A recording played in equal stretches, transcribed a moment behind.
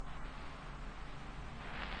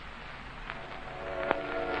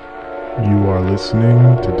You are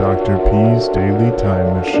listening to Dr. P's Daily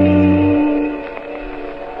Time Machine.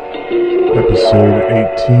 Episode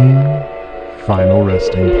 18, Final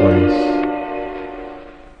Resting Place.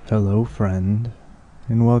 Hello, friend,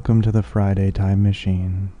 and welcome to the Friday Time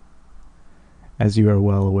Machine. As you are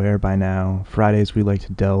well aware by now, Fridays we like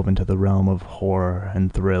to delve into the realm of horror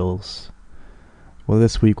and thrills. Well,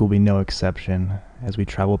 this week will be no exception, as we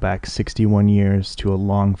travel back 61 years to a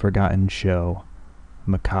long-forgotten show,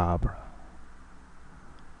 Macabre.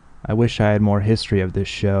 I wish I had more history of this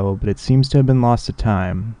show, but it seems to have been lost to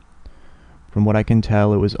time. From what I can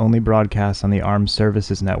tell, it was only broadcast on the Armed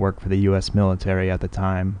Services Network for the U.S. military at the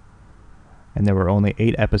time, and there were only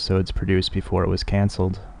 8 episodes produced before it was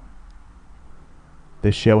canceled.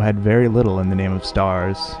 This show had very little in the name of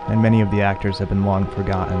stars, and many of the actors have been long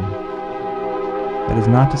forgotten. That is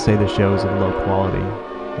not to say the show is of low quality.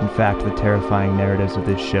 In fact, the terrifying narratives of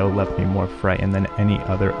this show left me more frightened than any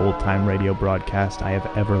other old-time radio broadcast I have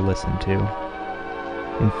ever listened to.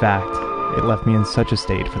 In fact, it left me in such a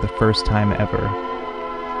state for the first time ever.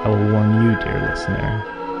 I will warn you, dear listener.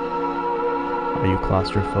 Are you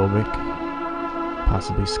claustrophobic?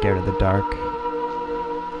 Possibly scared of the dark?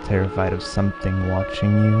 Terrified of something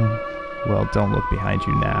watching you? Well, don't look behind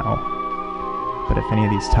you now. But if any of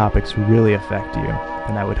these topics really affect you,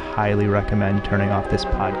 then I would highly recommend turning off this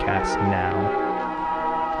podcast now.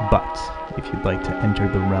 But if you'd like to enter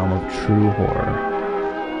the realm of true horror,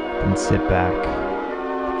 then sit back,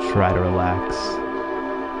 try to relax,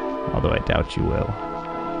 although I doubt you will.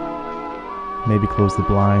 Maybe close the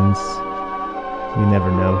blinds. You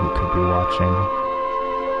never know who could be watching.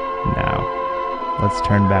 Now, let's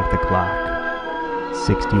turn back the clock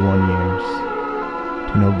 61 years.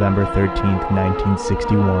 To November 13th,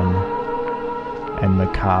 1961, and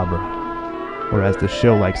Macabre, or as the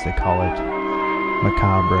show likes to call it,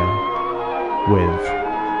 Macabre, with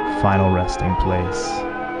Final Resting Place.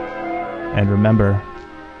 And remember,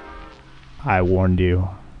 I warned you.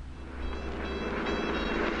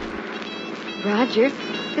 Roger,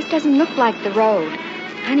 this doesn't look like the road.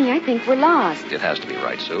 Honey, I think we're lost. It has to be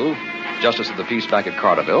right, Sue. Justice of the Peace back at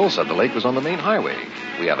Carterville said the lake was on the main highway.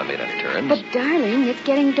 We haven't made any turns. But, darling, it's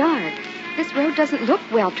getting dark. This road doesn't look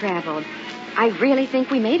well-traveled. I really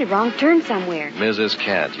think we made a wrong turn somewhere. Mrs.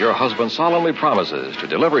 Kent, your husband solemnly promises to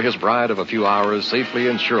deliver his bride of a few hours safely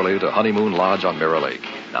and surely to Honeymoon Lodge on Mirror Lake.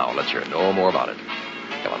 Now, let's hear no more about it.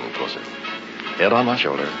 Come on, move closer. Head on my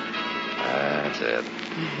shoulder. That's it.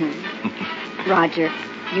 Roger,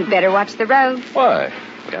 you better watch the road. Why?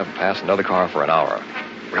 We haven't passed another car for an hour.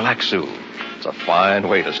 Relax, Sue. It's a fine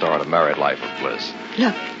way to start a married life of bliss.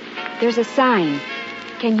 Look, there's a sign.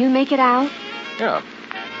 Can you make it out? Yeah.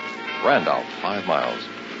 Randolph, 5 miles.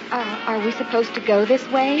 Are we supposed to go this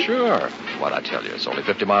way? Sure. Why'd I tell you? It's only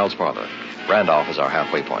 50 miles farther. Randolph is our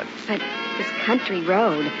halfway point. But this country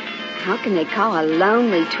road, how can they call a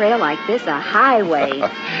lonely trail like this a highway?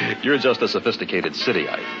 You're just a sophisticated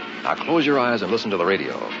cityite. Now close your eyes and listen to the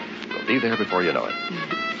radio. We'll be there before you know it.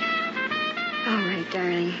 All right,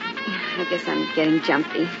 darling. I guess I'm getting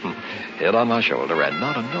jumpy. Head on my shoulder and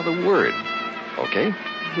not another word. Okay?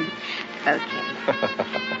 Okay.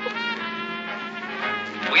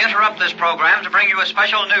 We interrupt this program to bring you a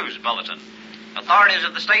special news bulletin. Authorities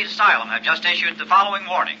of the state asylum have just issued the following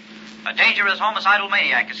warning. A dangerous homicidal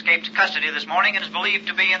maniac escaped custody this morning and is believed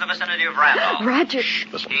to be in the vicinity of Randolph. Roger.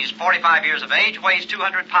 He's 45 years of age, weighs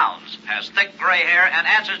 200 pounds, has thick gray hair, and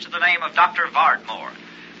answers to the name of Dr. Vardmore.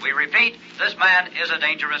 We repeat, this man is a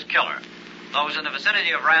dangerous killer. Those in the vicinity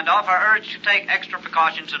of Randolph are urged to take extra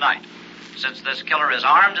precaution tonight. Since this killer is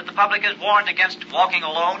armed, the public is warned against walking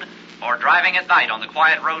alone or driving at night on the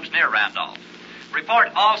quiet roads near Randolph. Report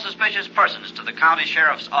all suspicious persons to the county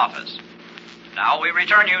sheriff's office. Now we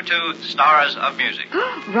return you to Stars of Music.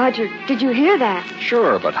 Roger, did you hear that?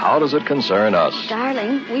 Sure, but how does it concern us?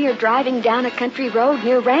 Darling, we are driving down a country road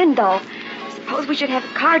near Randolph. Suppose we should have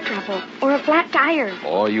car trouble or a flat tire.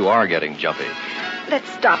 Oh, you are getting jumpy. Let's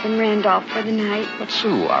stop in Randolph for the night. But,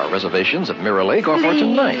 Sue, our reservations at Mirror Lake are for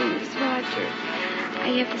tonight. Please, Roger.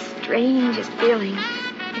 I have the strangest feeling.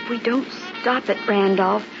 If we don't stop at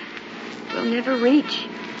Randolph, we'll never reach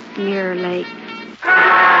Mirror Lake.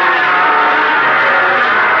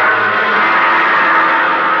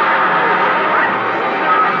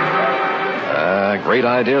 Great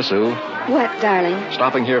idea, Sue. What, darling?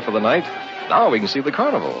 Stopping here for the night? Now we can see the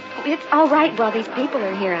carnival. It's all right while these people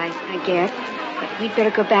are here, I guess. But we'd better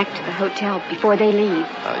go back to the hotel before they leave.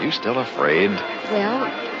 Are you still afraid? Well,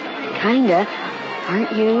 kinda.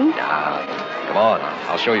 Aren't you? Yeah. Come on.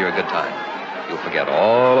 I'll show you a good time. You'll forget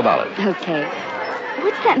all about it. Okay.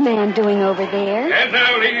 What's that man doing over there? And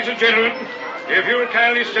now, ladies and gentlemen, If you'll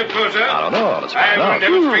kindly step closer, I don't know. Let's I find will out.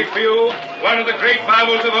 demonstrate for you one of the great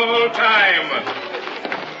marvels of all time.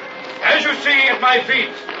 As you see at my feet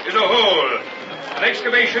is a hole, an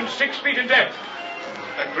excavation 6 feet in depth,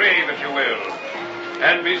 a grave, if you will.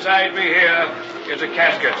 And beside me here is a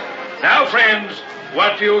casket. Now, friends,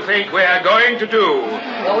 what do you think we are going to do?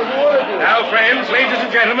 Now, friends, ladies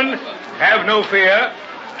and gentlemen, have no fear.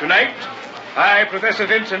 Tonight, I, Professor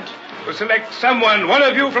Vincent, will select someone, one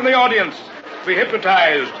of you from the audience, to be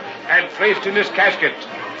hypnotized and placed in this casket.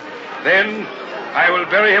 Then I will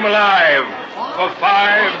bury him alive for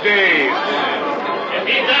 5 days. If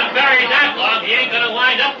he's not buried that long, he ain't gonna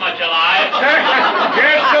wind up much alive.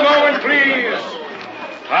 Just a moment, please.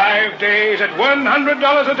 5 days at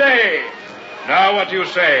 $100 a day. Now, what do you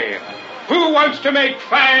say? Who wants to make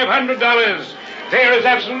 $500? There is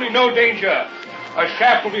absolutely no danger. A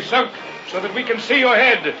shaft will be sunk so that we can see your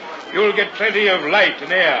head. You'll get plenty of light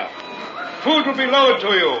and air. Food will be lowered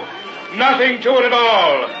to you. Nothing to it at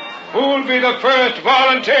all. Who'll be the first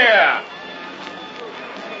volunteer?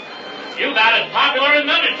 You about as popular as an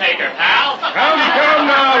undertaker, pal. Come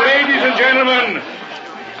now, ladies and gentlemen.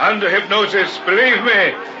 Under hypnosis, believe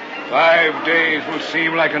me, 5 days will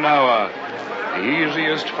seem like an hour. The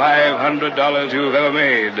easiest $500 you've ever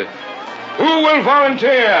made. Who will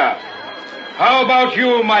volunteer? How about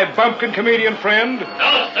you, my bumpkin comedian friend?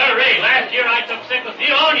 No, sirree. Last year I took sick with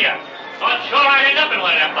pneumonia. Thought sure I'd end up in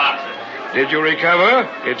one of them boxes. Did you recover?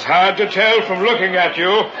 It's hard to tell from looking at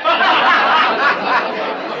you.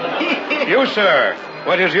 You, sir,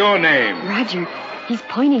 what is your name? Roger, he's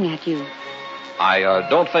pointing at you. I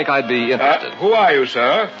don't think I'd be interested. Who are you,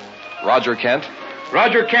 sir? Roger Kent?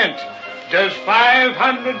 Roger Kent. Does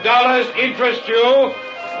 $500 interest you?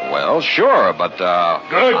 Well, sure, but,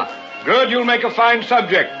 Good. Good, you'll make a fine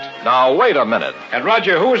subject. Now, wait a minute. And,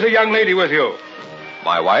 Roger, who is the young lady with you?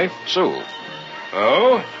 My wife, Sue.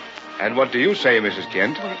 Oh? And what do you say, Mrs.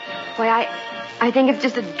 Kent? Why, I think it's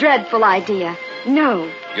just a dreadful idea. No.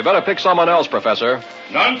 You better pick someone else, Professor.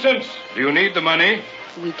 Nonsense. Do you need the money?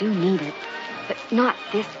 We do need it. But not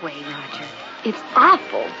this way, Roger. It's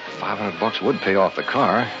awful. $500 would pay off the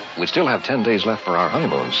car. We'd still have 10 days left for our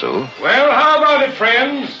honeymoon, Sue. Well, how about it,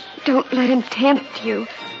 friends? Don't let him tempt you.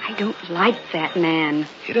 I don't like that man.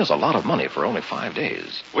 It is a lot of money for only 5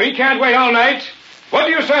 days. We can't wait all night. What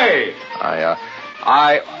do you say?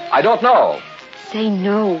 I don't know. Say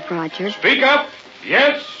no, Roger. Speak up.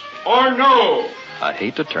 Yes or no? I'd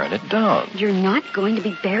hate to turn it down. You're not going to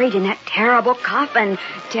be buried in that terrible coffin.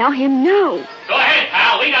 Tell him no. Go ahead,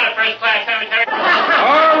 pal. We got a first-class cemetery.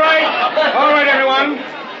 All right, everyone.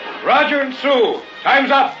 Roger and Sue,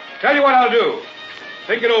 time's up. Tell you what I'll do.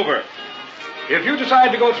 Think it over. If you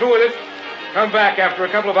decide to go through with it, come back after a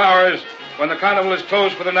couple of hours when the carnival is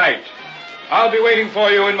closed for the night. I'll be waiting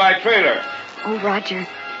for you in my trailer. Oh, Roger,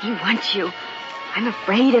 he wants you. I'm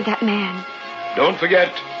afraid of that man. Don't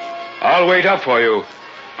forget, I'll wait up for you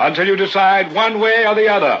until you decide one way or the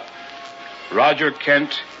other. Roger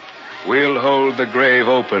Kent will hold the grave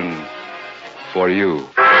open for you.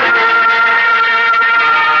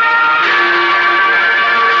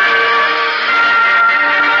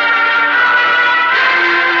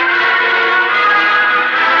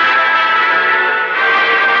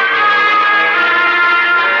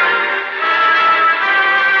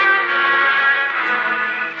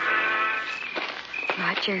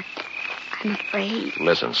 Roger, I'm afraid.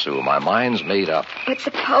 Listen, Sue, my mind's made up. But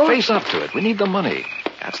suppose... Face up to it. We need the money.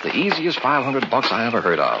 That's the easiest $500 I ever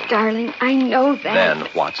heard of. Darling, I know that. Then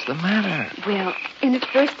what's the matter? Well, in the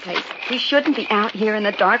first place, we shouldn't be out here in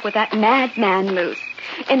the dark with that madman loose.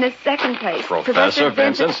 In the second place, Professor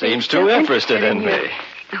Vincent seems too interested in me.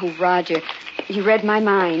 Oh, Roger, you read my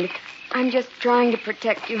mind. I'm just trying to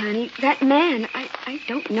protect you, honey. That man, I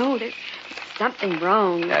don't know. There's something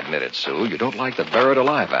wrong. Admit it, Sue. You don't like the buried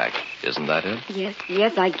alive act. Isn't that it?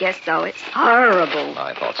 Yes, I guess so. It's horrible.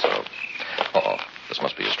 I thought so. Uh-oh. This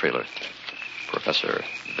must be his trailer. Professor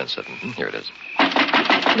Vincent. Here it is.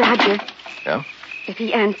 Roger. Yeah? If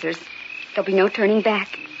he answers, there'll be no turning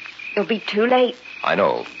back. It'll be too late. I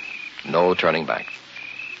know. No turning back.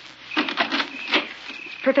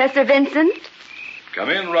 Professor Vincent?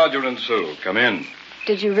 Come in, Roger and Sue. Come in.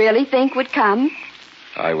 Did you really think we'd come?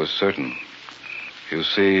 I was certain. You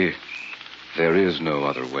see, there is no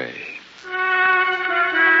other way.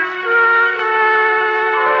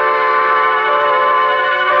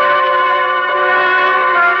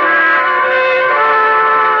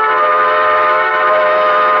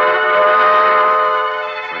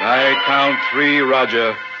 When I count 3,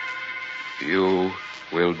 Roger, you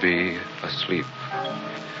will be asleep.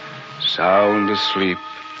 Sound asleep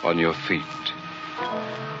on your feet.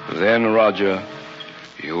 Then, Roger,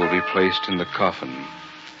 you will be placed in the coffin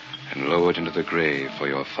and lowered into the grave for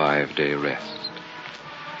your 5-day rest.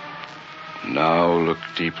 Now look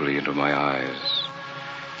deeply into my eyes.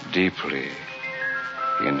 Deeply.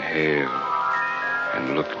 Inhale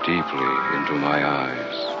and look deeply into my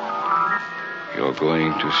eyes. You're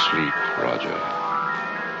going to sleep, Roger.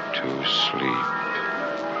 To sleep.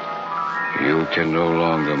 You can no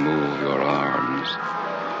longer move your arms.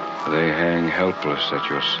 They hang helpless at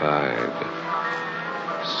your side.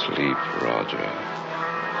 Sleep, Roger.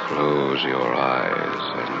 Close your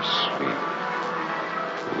eyes and sleep.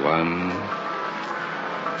 1,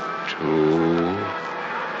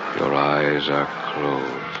 2. Your eyes are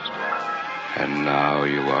closed. And now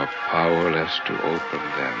you are powerless to open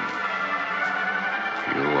them.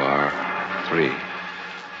 You are 3.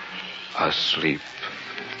 Asleep.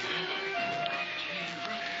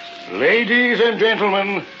 Ladies and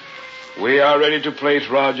gentlemen, we are ready to place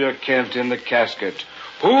Roger Kent in the casket.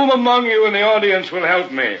 Whom among you in the audience will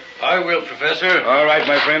help me? I will, Professor. All right,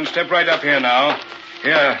 my friend, step right up here now.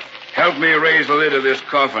 Here, help me raise the lid of this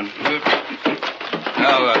coffin.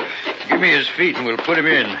 Now, give me his feet and we'll put him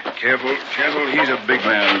in. Careful, he's a big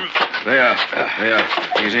man. There,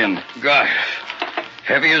 he's in. God,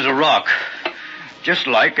 heavy as a rock. Just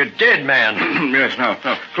like a dead man. Yes, now,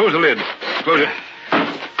 close the lid. Close it.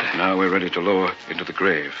 Now we're ready to lower into the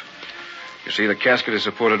grave. You see, the casket is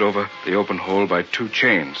supported over the open hole by 2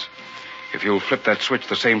 chains. If you'll flip that switch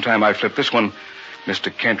the same time I flip this one,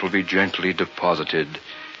 Mr. Kent will be gently deposited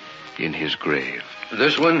in his grave.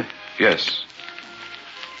 This one? Yes.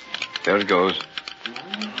 There it goes.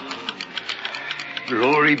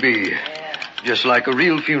 Glory be. Just like a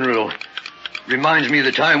real funeral. Reminds me of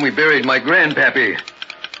the time we buried my grandpappy.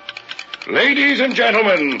 Ladies and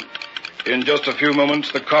gentlemen, in just a few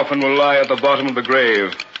moments, the coffin will lie at the bottom of the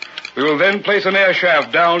grave. We will then place an air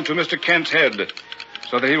shaft down to Mr. Kent's head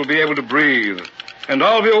so that he will be able to breathe. And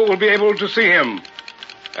all of you will be able to see him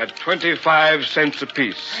at 25 cents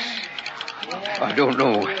apiece. I don't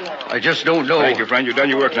know. I just don't know. Thank you, friend. You've done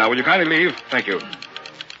your work now. Will you kindly leave? Thank you.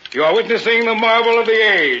 You are witnessing the marvel of the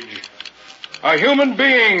age. A human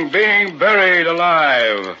being being buried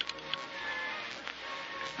alive.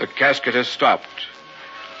 The casket has stopped.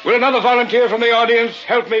 Will another volunteer from the audience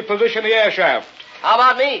help me position the air shaft? How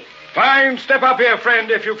about me? Fine. Step up here, friend,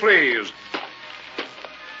 if you please.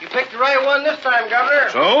 You picked the right one this time, Governor.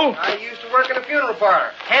 So? I used to work in a funeral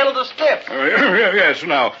parlor. Handle the stiff. Yes,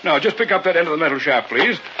 now, just pick up that end of the metal shaft,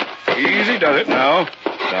 please. Easy does it now.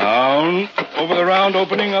 Down over the round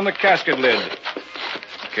opening on the casket lid.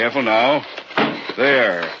 Careful now.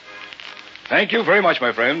 There. Thank you very much,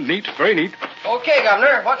 my friend. Neat, very neat. Okay,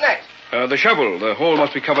 Governor. What next? The shovel. The hole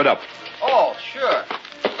must be covered up. Oh, sure.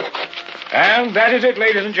 And that is it,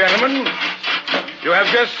 ladies and gentlemen. You have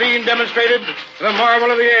just seen demonstrated the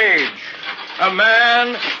marvel of the age. A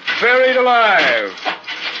man buried alive.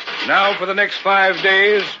 Now, for the next 5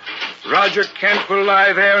 days, Roger Kent will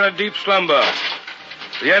lie there in a deep slumber,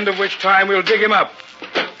 the end of which time we'll dig him up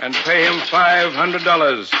and pay him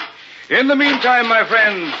 $500. In the meantime, my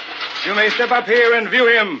friends, you may step up here and view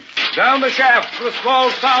him down the shaft for the small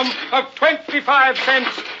sum of 25 cents,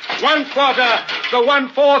 1/4, the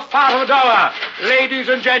 1/4 part of a dollar. Ladies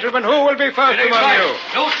and gentlemen, who will be first among you?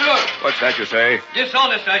 No, sir. What's that you say?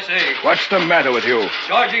 Dishonest, I say. What's the matter with you?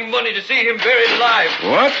 Charging money to see him buried alive.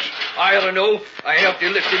 What? I ought to know. I helped you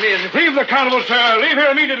lift him in. Leave the carnival, sir. Leave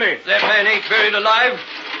here immediately. That man ain't buried alive.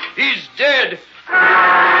 He's dead.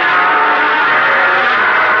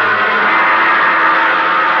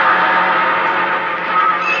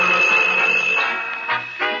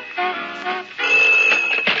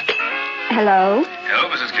 Hello? Hello,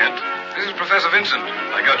 Mrs. Kent. This is Professor Vincent.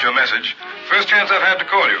 I got your message. First chance I've had to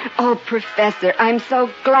call you. Oh, Professor, I'm so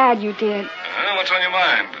glad you did. What's on your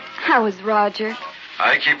mind? How is Roger?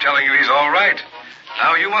 I keep telling you he's all right.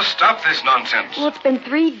 Now you must stop this nonsense. Well, it's been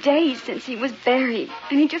 3 days since he was buried,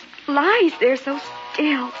 and he just lies there so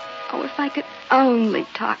still. Oh, if I could only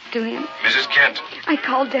talk to him. Mrs. Kent. I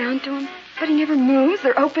called down to him, but he never moves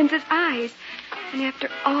or opens his eyes. And after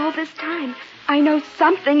all this time, I know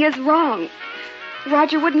something is wrong.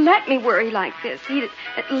 Roger wouldn't let me worry like this. He'd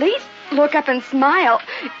at least look up and smile,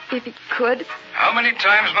 if he could. How many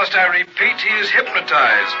times must I repeat he is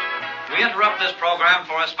hypnotized? We interrupt this program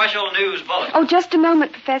for a special news bulletin. Oh, just a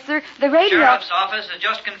moment, Professor. The radio... Sheriff's office has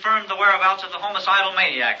just confirmed the whereabouts of the homicidal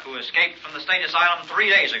maniac who escaped from the state asylum 3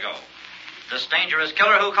 days ago. This dangerous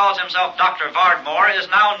killer who calls himself Dr. Vardmore is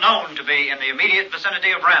now known to be in the immediate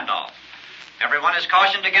vicinity of Randolph. Everyone is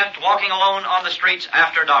cautioned against walking alone on the streets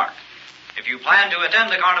after dark. If you plan to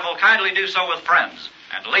attend the carnival, kindly do so with friends,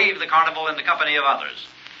 and leave the carnival in the company of others.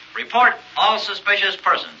 Report all suspicious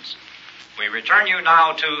persons. We return you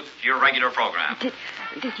now to your regular program.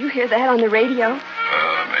 Did you hear that on the radio?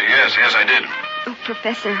 Yes, I did. Oh,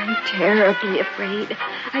 Professor, I'm terribly afraid.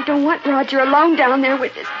 I don't want Roger alone down there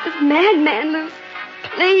with this madman, Lou.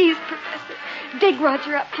 Please, Professor, dig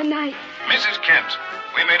Roger up tonight. Mrs. Kent,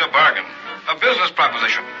 we made a bargain, a business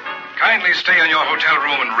proposition. Kindly stay in your hotel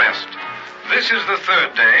room and rest. This is the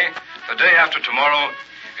third day. The day after tomorrow,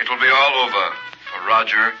 it will be all over for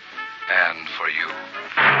Roger and for you.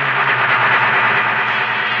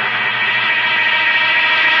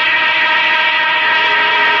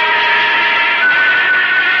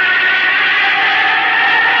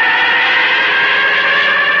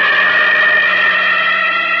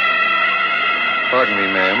 Pardon me,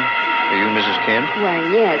 ma'am. Are you Mrs. Kent?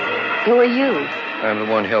 Why, yes. Who are you? I'm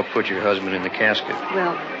the one who helped put your husband in the casket.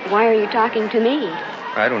 Well, why are you talking to me?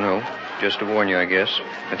 I don't know. Just to warn you, I guess.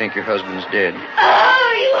 I think your husband's dead.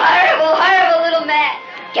 Oh, you horrible, horrible little man.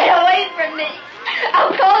 Get away from me.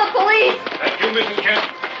 I'll call the police. That's you, Mrs. Kent.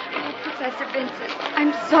 Oh, Professor Vincent,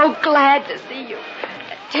 I'm so glad to see you.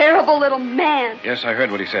 That terrible little man. Yes, I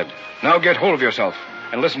heard what he said. Now get hold of yourself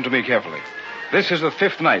and listen to me carefully. This is the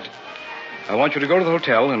 5th night. I want you to go to the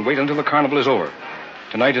hotel and wait until the carnival is over.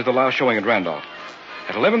 Tonight is the last showing at Randolph.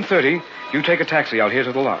 At 11:30, you take a taxi out here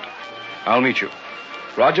to the lot. I'll meet you.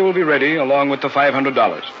 Roger will be ready along with the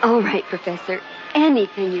 $500. All right, Professor.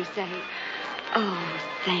 Anything you say. Oh,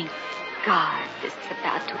 thank God this is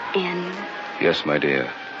about to end. Yes, my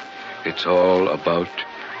dear. It's all about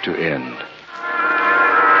to end.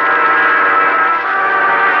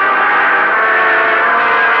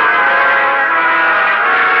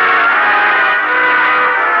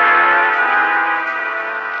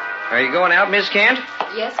 Are you going out, Miss Kent?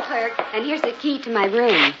 Yes, clerk. And here's the key to my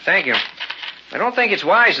room. Thank you. I don't think it's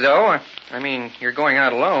wise, though. I mean, you're going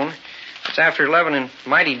out alone. It's after 11 and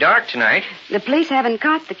mighty dark tonight. The police haven't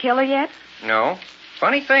caught the killer yet? No.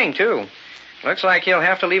 Funny thing, too. Looks like he'll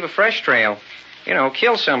have to leave a fresh trail. You know,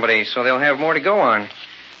 kill somebody so they'll have more to go on.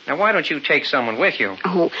 Now, why don't you take someone with you?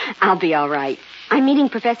 Oh, I'll be all right. I'm meeting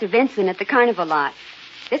Professor Vincent at the carnival lot.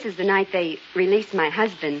 This is the night they released my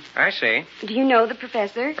husband. I see. Do you know the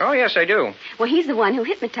professor? Oh, yes, I do. Well, he's the one who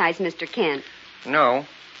hypnotized Mr. Kent. No.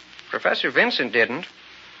 Professor Vincent didn't.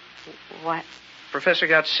 What? Professor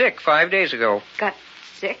got sick 5 days ago. Got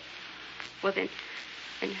sick? Well, then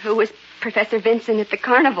who was Professor Vincent at the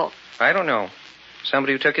carnival? I don't know.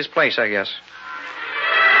 Somebody who took his place, I guess.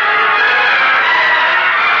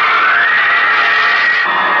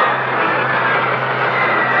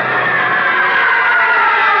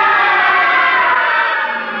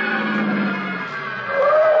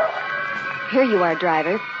 Here you are,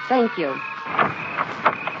 driver. Thank you.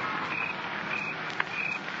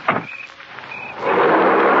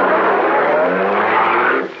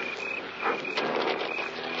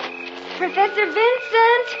 Professor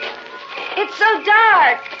Vincent! It's so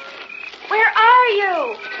dark. Where are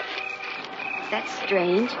you? That's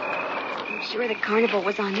strange. I'm sure the carnival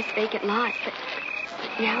was on this vacant lot, but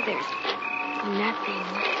now there's nothing.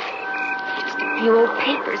 Just a few old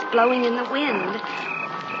papers blowing in the wind.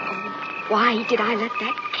 Why did I let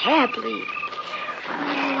that cab leave?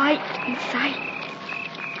 Not a light in sight.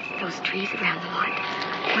 Those trees around the lot.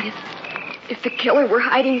 What if the killer were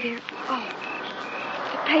hiding there? Oh,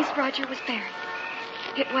 the place Roger was buried.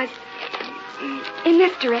 It was in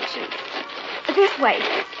this direction. This way.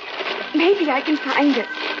 Maybe I can find it.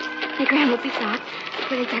 My grandmother saw it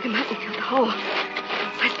before they dug him up and filled the hole. It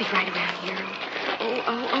must be right around here.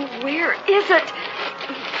 Oh, where is it?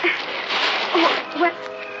 Oh,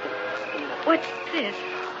 what's this?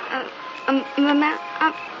 A mount!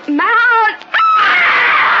 Ah! No.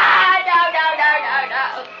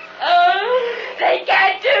 Oh, they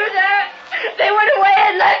can't do that. They went away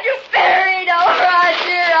and left you buried. Oh,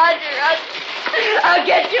 Roger. I'll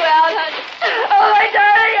get you out, honey. Oh, my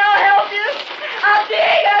darling, I'll help you. I'll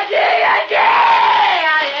dig.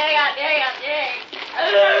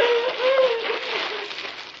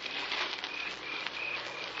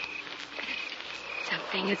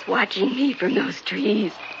 Something is watching me from those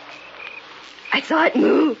trees. I saw it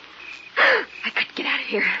move. I couldn't get out of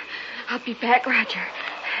here. I'll be back, Roger.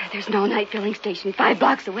 There's no night filling station 5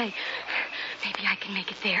 blocks away. Maybe I can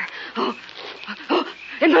make it there. Oh,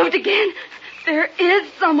 it moved again. There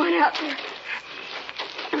is someone out there.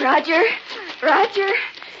 Roger,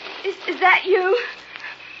 is that you?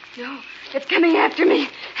 No, it's coming after me.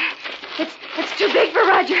 It's too big for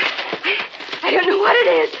Roger. I don't know what it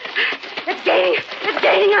is. It's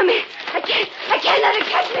gaining on me. I can't let it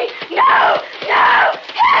catch me. No!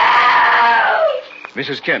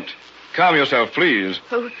 Mrs. Kent, calm yourself, please.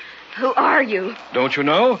 Who are you? Don't you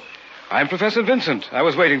know? I'm Professor Vincent. I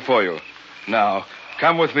was waiting for you. Now,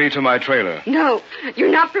 come with me to my trailer. No,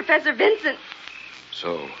 you're not Professor Vincent.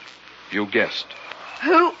 So, you guessed.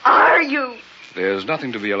 Who are you? There's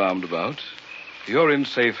nothing to be alarmed about. You're in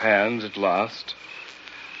safe hands at last.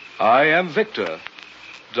 I am Victor.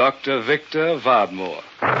 Dr. Victor Vardmore.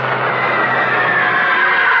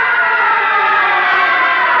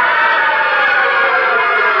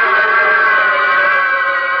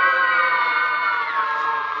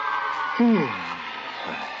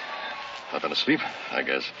 I've been asleep, I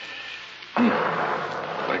guess.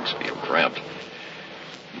 Legs feel cramped.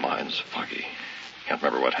 Mind's foggy. Can't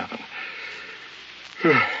remember what happened.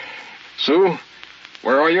 Sue,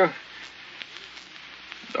 where are you?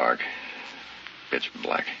 Dark. Pitch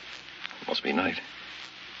black. Must be night.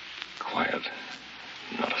 Quiet.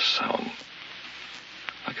 Not a sound.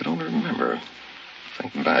 I could only remember.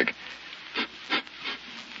 Think back.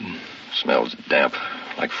 Smells damp,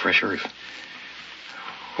 like fresh earth.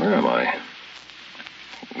 Where am I?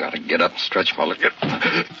 Gotta get up and stretch my legs.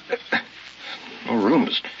 No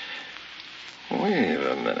rooms. Wait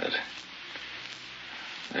a minute.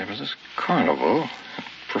 There was this carnival.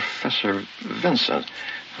 Professor Vincent.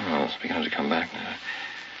 Oh, it's beginning to come back now.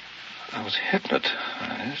 I was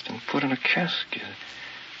hypnotized and put in a casket.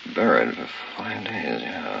 Buried for 5 days,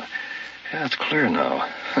 yeah. Yeah, it's clear now.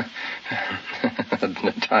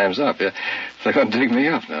 The time's up, yeah. They're going to dig me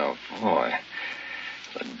up now. Boy,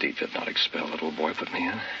 the deep hypnotic spell that little boy put me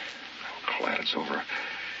in. I'm glad it's over.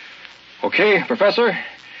 Okay, Professor.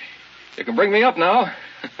 You can bring me up now.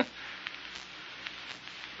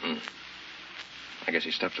 I guess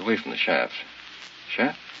he stepped away from the shaft.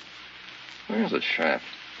 Shaft? Where's the shaft?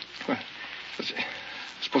 What? It's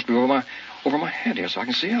supposed to be over my head here so I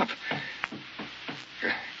can see up.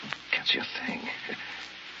 Can't see a thing.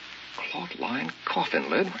 Cloth-lined coffin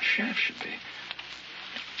lid where shaft should be.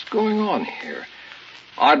 What's going on here?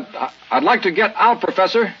 I'd like to get out,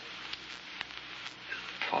 Professor.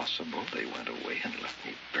 Possible they went away and left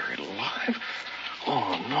me buried alive?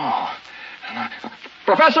 Oh, no.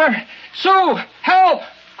 Professor! Sue! Help!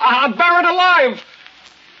 I'm buried alive!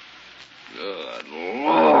 Good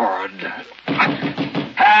Lord.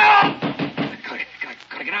 Help!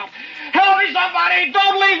 Gotta get out. Help me, somebody!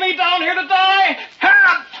 Don't leave me down here to die!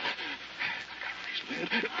 Help!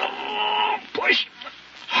 Push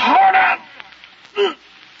harder!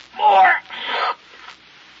 More!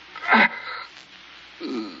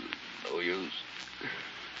 No use.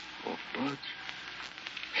 Won't budge.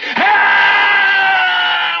 Help!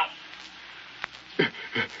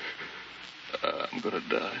 I'm gonna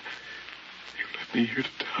die. You left me here to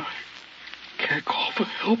die. Can't call for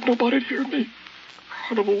help. Nobody'd hear me.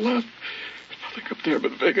 Carnival left. Nothing up there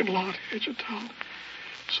but vacant lot, edge of town.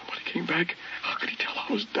 Somebody came back. How could he tell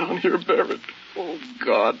I was down here buried? Oh,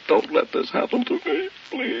 God, don't let this happen to me,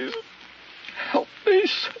 please. Help me,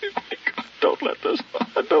 save me. God, don't let this.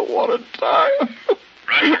 I don't want to die.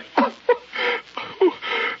 Roger.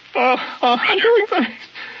 I'm doing things.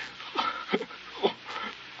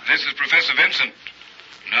 This is Professor Vincent.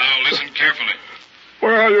 Now listen carefully.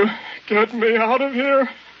 Where are you? Get me out of here.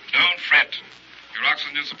 Don't fret. Your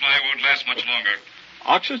oxygen supply won't last much longer.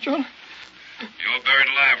 Oxygen? You're buried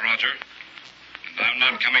alive, Roger. And I'm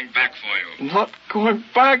not coming back for you. Not going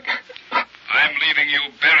back? I'm leaving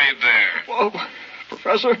you buried there. Well,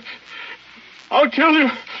 Professor, I'll kill you.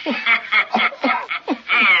 How,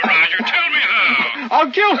 Roger? Tell me how.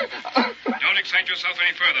 I'll kill... Don't excite yourself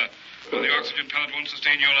any further, or the oxygen pellet won't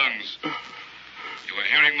sustain your lungs. You are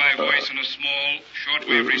hearing my voice in a small,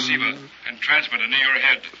 shortwave receiver and transmitter near your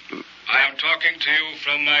head. I am talking to you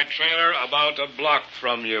from my trailer about a block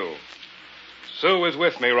from you. Sue is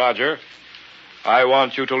with me, Roger. I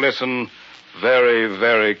want you to listen very,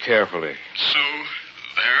 very carefully. Sue,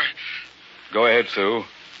 there? Go ahead, Sue.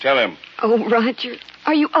 Tell him. Oh, Roger,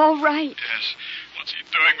 are you all right? Yes. What's he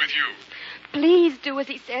doing with you? Please do as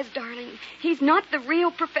he says, darling. He's not the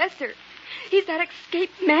real professor. He's that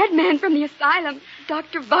escaped madman from the asylum,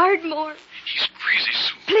 Dr. Vardmore. He's crazy,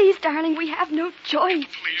 Sue. Please, darling, we have no choice.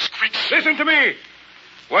 Please, quick. Listen to me.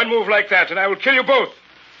 One move like that, and I will kill you both.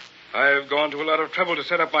 I've gone to a lot of trouble to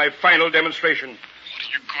set up my final demonstration. What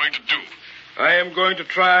are you going to do? I am going to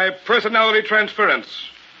try personality transference.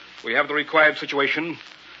 We have the required situation.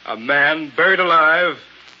 A man buried alive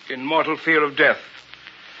in mortal fear of death.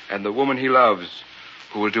 And the woman he loves,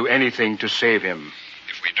 who will do anything to save him.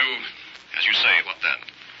 If we do, as you say, what then?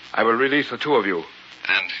 I will release the two of you.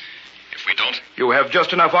 And if we don't? You have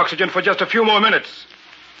just enough oxygen for just a few more minutes.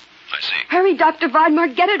 I see. Hurry, Dr.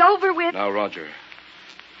 Vardmore, get it over with. Now, Roger,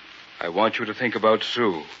 I want you to think about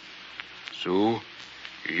Sue. Sue,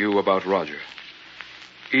 you about Roger.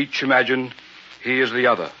 Each imagine he is the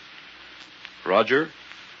other. Roger,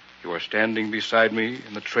 you are standing beside me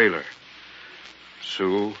in the trailer.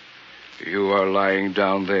 Sue, you are lying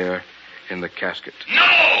down there in the casket. No!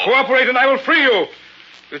 Cooperate and I will free you.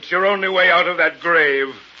 It's your only way out of that grave.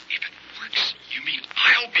 If it works, you mean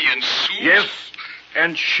I'll be in Sue? Yes,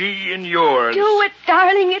 and she in yours. Do it,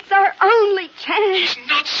 darling. It's our only chance. He's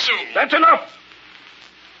not Sue. That's enough.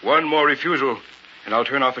 One more refusal, and I'll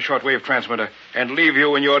turn off the shortwave transmitter and leave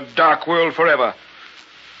you in your dark world forever.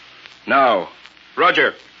 Now,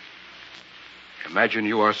 Roger, imagine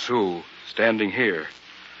you are Sue standing here.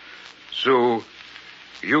 Sue,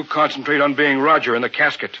 you concentrate on being Roger in the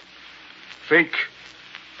casket. Think.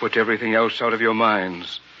 Put everything else out of your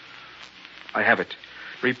minds. I have it.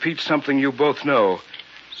 Repeat something you both know.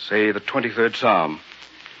 Say the 23rd Psalm.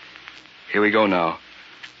 Here we go now.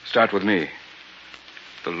 Start with me.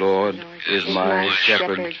 The Lord is my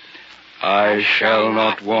shepherd. I shall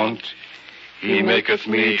not want. He maketh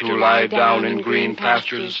me to lie down in green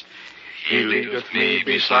pastures. He leadeth me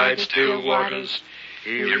beside still waters.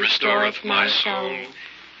 He restoreth my soul.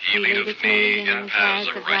 He leadeth me in paths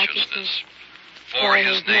of righteousness. For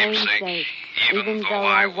his name's sake, even though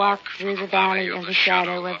I walk through the valley of the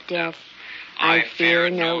shadow of death, I fear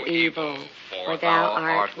no evil, for thou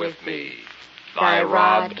art with me. Thy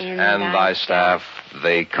rod and thy staff,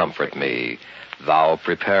 they comfort me. Thou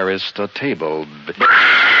preparest a table. Sue,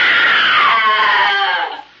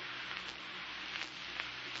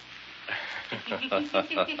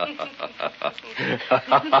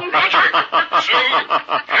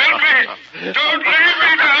 help me! Don't leave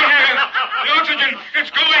me down here! The oxygen,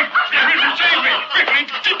 it's going! Save me! Quickly,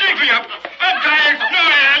 dig me up! I'm tired! No,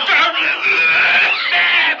 don't!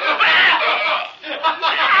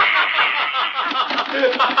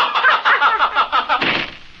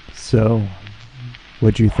 So,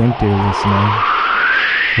 what'd you think, dear listener?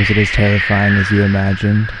 Was it as terrifying as you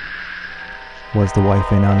imagined? Was the wife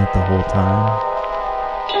in on it the whole time?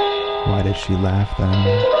 Why did she laugh then?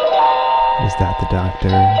 Is that the doctor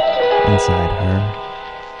inside her?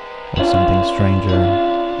 Or something stranger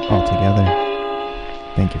altogether?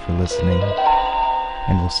 Thank you for listening,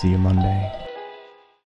 and we'll see you Monday.